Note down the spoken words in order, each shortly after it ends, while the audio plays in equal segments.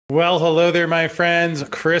Well, hello there, my friends.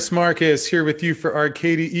 Chris Marcus here with you for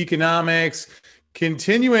Arcadia Economics.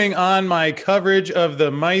 Continuing on my coverage of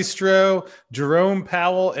the Maestro, Jerome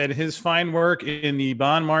Powell, and his fine work in the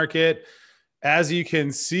bond market. As you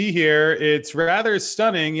can see here, it's rather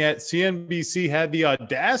stunning, yet CNBC had the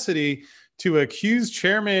audacity to accuse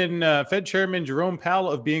Fed Chairman Jerome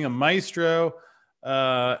Powell of being a maestro.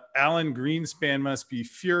 Alan Greenspan must be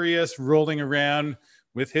furious, rolling around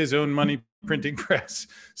with his own money printing press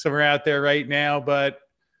somewhere out there right now. But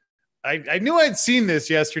I knew I'd seen this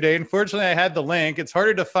yesterday. Unfortunately, I had the link. It's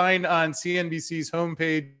harder to find on CNBC's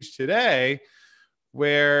homepage today,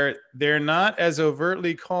 where they're not as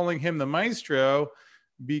overtly calling him the maestro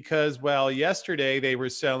because, well, yesterday they were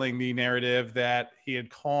selling the narrative that he had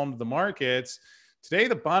calmed the markets. Today,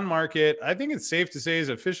 the bond market, I think it's safe to say, is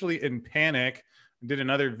officially in panic. I did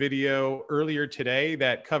another video earlier today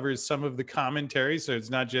that covers some of the commentary, so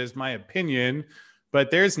it's not just my opinion,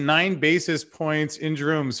 but there's 9 basis points in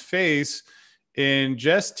Jerome's face in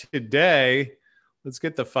just today. Let's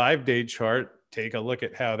get the 5-day chart. Take a look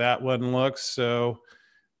at how that one looks. So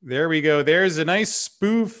there we go. There's a nice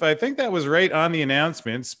spoof. I think that was right on the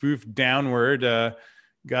announcement, spoof downward.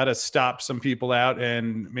 Got to stop some people out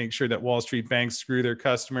and make sure that Wall Street banks screw their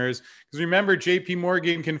customers. Because remember, JP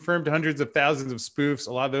Morgan confirmed hundreds of thousands of spoofs.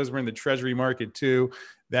 A lot of those were in the treasury market too.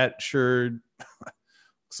 That sure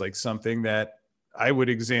looks like something that I would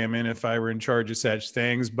examine if I were in charge of such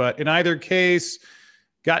things. But in either case,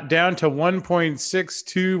 got down to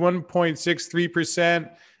 1.62,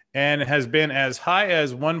 1.63%, and has been as high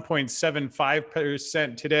as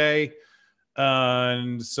 1.75% today.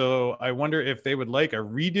 And so I wonder if they would like a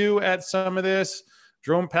redo at some of this.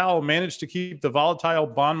 Jerome Powell managed to keep the volatile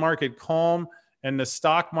bond market calm and the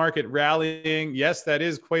stock market rallying. Yes, that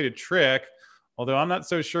is quite a trick, although I'm not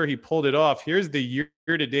so sure he pulled it off. Here's the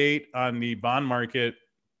year-to-date on the bond market.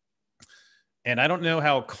 And I don't know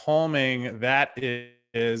how calming that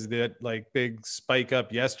is, that like big spike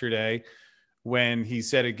up yesterday when he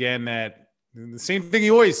said again that the same thing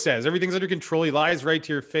he always says, everything's under control. He lies right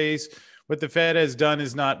to your face. What the Fed has done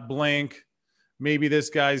is not blink. Maybe this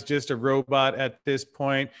guy's just a robot at this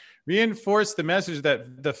point. Reinforce the message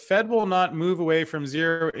that the Fed will not move away from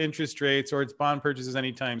zero interest rates or its bond purchases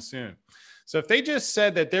anytime soon. So if they just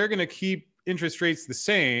said that they're going to keep interest rates the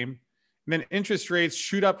same, and then interest rates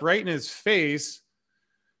shoot up right in his face,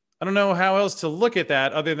 I don't know how else to look at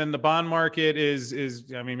that other than the bond market is,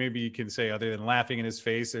 I mean, maybe you can say other than laughing in his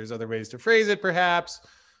face, there's other ways to phrase it perhaps.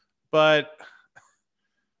 But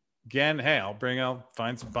again, hey, I'll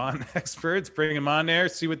find some bond experts, bring them on there,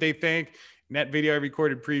 see what they think. In that video I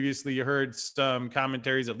recorded previously, you heard some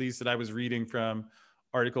commentaries, at least that I was reading from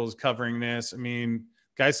articles covering this. I mean,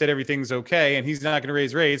 guy said everything's okay and he's not going to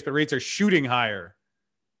raise rates, but rates are shooting higher.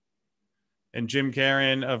 And Jim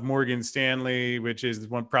Caron of Morgan Stanley, which is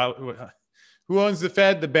one who owns the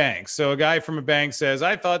Fed? The bank. So a guy from a bank says,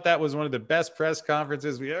 I thought that was one of the best press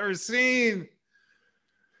conferences we've ever seen.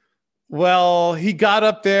 Well, he got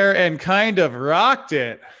up there and kind of rocked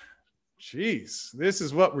it. Jeez, this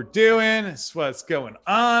is what we're doing. This is what's going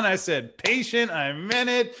on. I said patient. I meant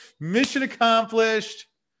it. Mission accomplished.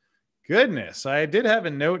 Goodness, I did have a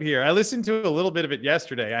note here. I listened to a little bit of it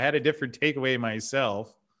yesterday. I had a different takeaway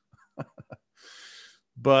myself.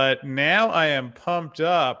 But now I am pumped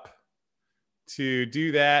up to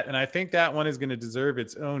do that. And I think that one is going to deserve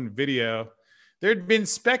its own video. There'd been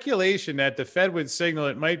speculation that the Fed would signal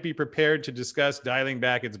it might be prepared to discuss dialing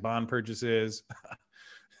back its bond purchases.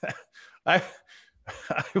 I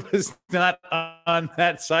was not on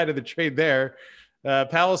that side of the trade there.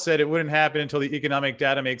 Powell said it wouldn't happen until the economic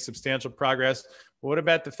data makes substantial progress. But what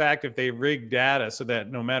about the fact if they rig data so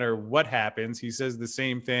that no matter what happens, he says the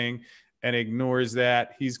same thing and ignores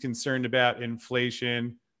that? He's concerned about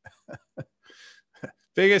inflation.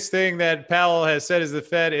 Biggest thing that Powell has said is the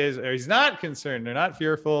Fed is, or he's not concerned. They're not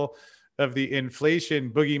fearful of the inflation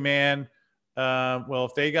boogeyman. Well,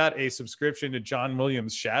 if they got a subscription to John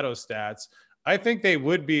Williams' shadow stats, I think they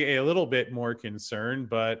would be a little bit more concerned.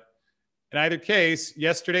 But in either case,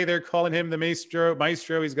 yesterday they're calling him the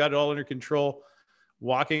maestro. He's got it all under control,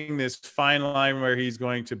 walking this fine line where he's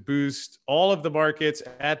going to boost all of the markets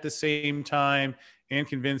at the same time and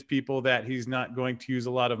convince people that he's not going to use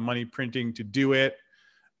a lot of money printing to do it.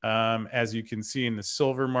 As you can see in the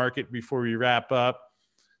silver market before we wrap up,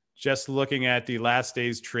 just looking at the last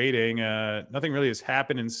day's trading, nothing really has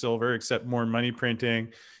happened in silver except more money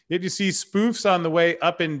printing. Yet you see spoofs on the way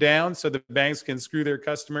up and down so the banks can screw their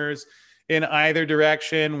customers in either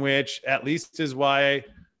direction, which at least is why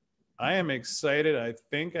I am excited. I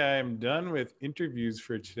think I am done with interviews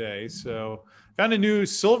for today. So found a new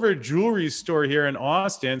silver jewelry store here in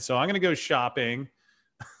Austin. So I'm going to go shopping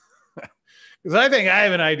because I think I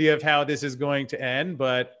have an idea of how this is going to end.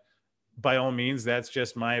 But by all means, that's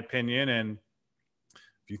just my opinion. And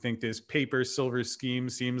if you think this paper silver scheme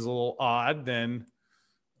seems a little odd, then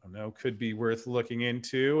I don't know, could be worth looking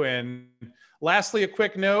into. And lastly, a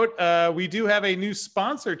quick note, we do have a new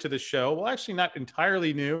sponsor to the show. Well, actually not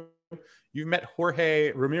entirely new. You've met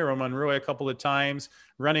Jorge Ramiro Monroy a couple of times,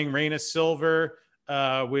 running Reyna Silver,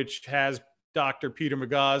 which has Dr. Peter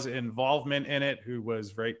McGaw's involvement in it, who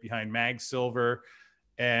was right behind Mag Silver.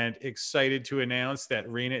 And excited to announce that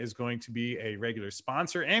Reyna is going to be a regular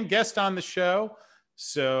sponsor and guest on the show.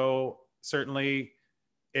 So certainly,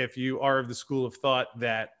 if you are of the school of thought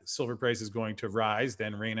that silver price is going to rise,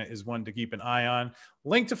 then Reyna is one to keep an eye on.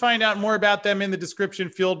 Link to find out more about them in the description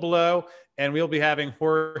field below. And we'll be having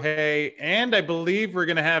Jorge, and I believe we're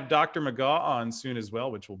going to have Dr. McGaw on soon as well,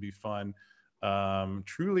 which will be fun.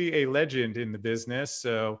 Truly a legend in the business.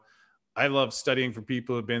 So I love studying for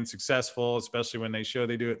people who have been successful, especially when they show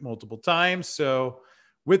they do it multiple times. So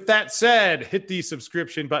with that said, hit the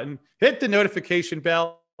subscription button, hit the notification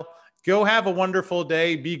bell. Go have a wonderful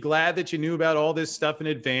day. Be glad that you knew about all this stuff in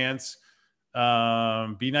advance.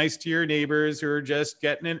 Be nice to your neighbors who are just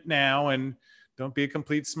getting it now, and don't be a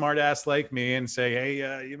complete smartass like me and say,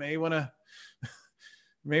 "Hey, you may want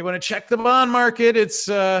to check the bond market." It's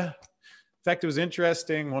in fact, it was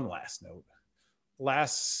interesting. One last note: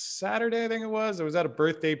 last Saturday, I think it was. I was at a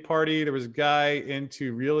birthday party. There was a guy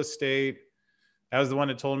into real estate. That was the one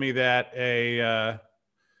that told me that a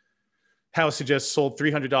house had just sold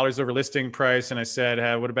 $300 over listing price. And I said,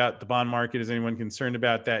 what about the bond market? Is anyone concerned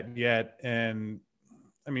about that yet? And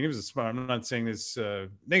I mean, he was a smart, I'm not saying this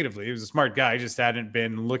negatively. He was a smart guy. He just hadn't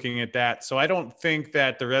been looking at that. So I don't think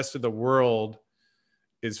that the rest of the world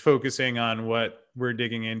is focusing on what we're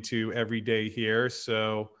digging into every day here.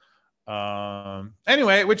 So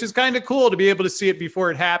anyway, which is kind of cool to be able to see it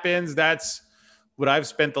before it happens. That's what I've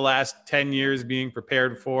spent the last 10 years being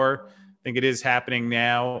prepared for. I think it is happening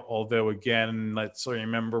now, although again, let's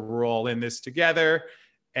remember we're all in this together.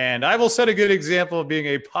 And I will set a good example of being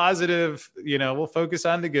a positive, we'll focus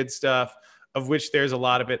on the good stuff, of which there's a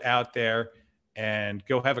lot of it out there. And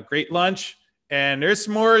go have a great lunch. And there's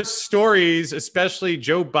some more stories, especially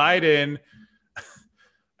Joe Biden,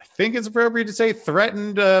 I think it's appropriate to say,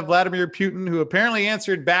 threatened Vladimir Putin, who apparently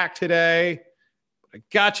answered back today. I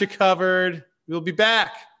got you covered. We'll be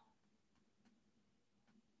back.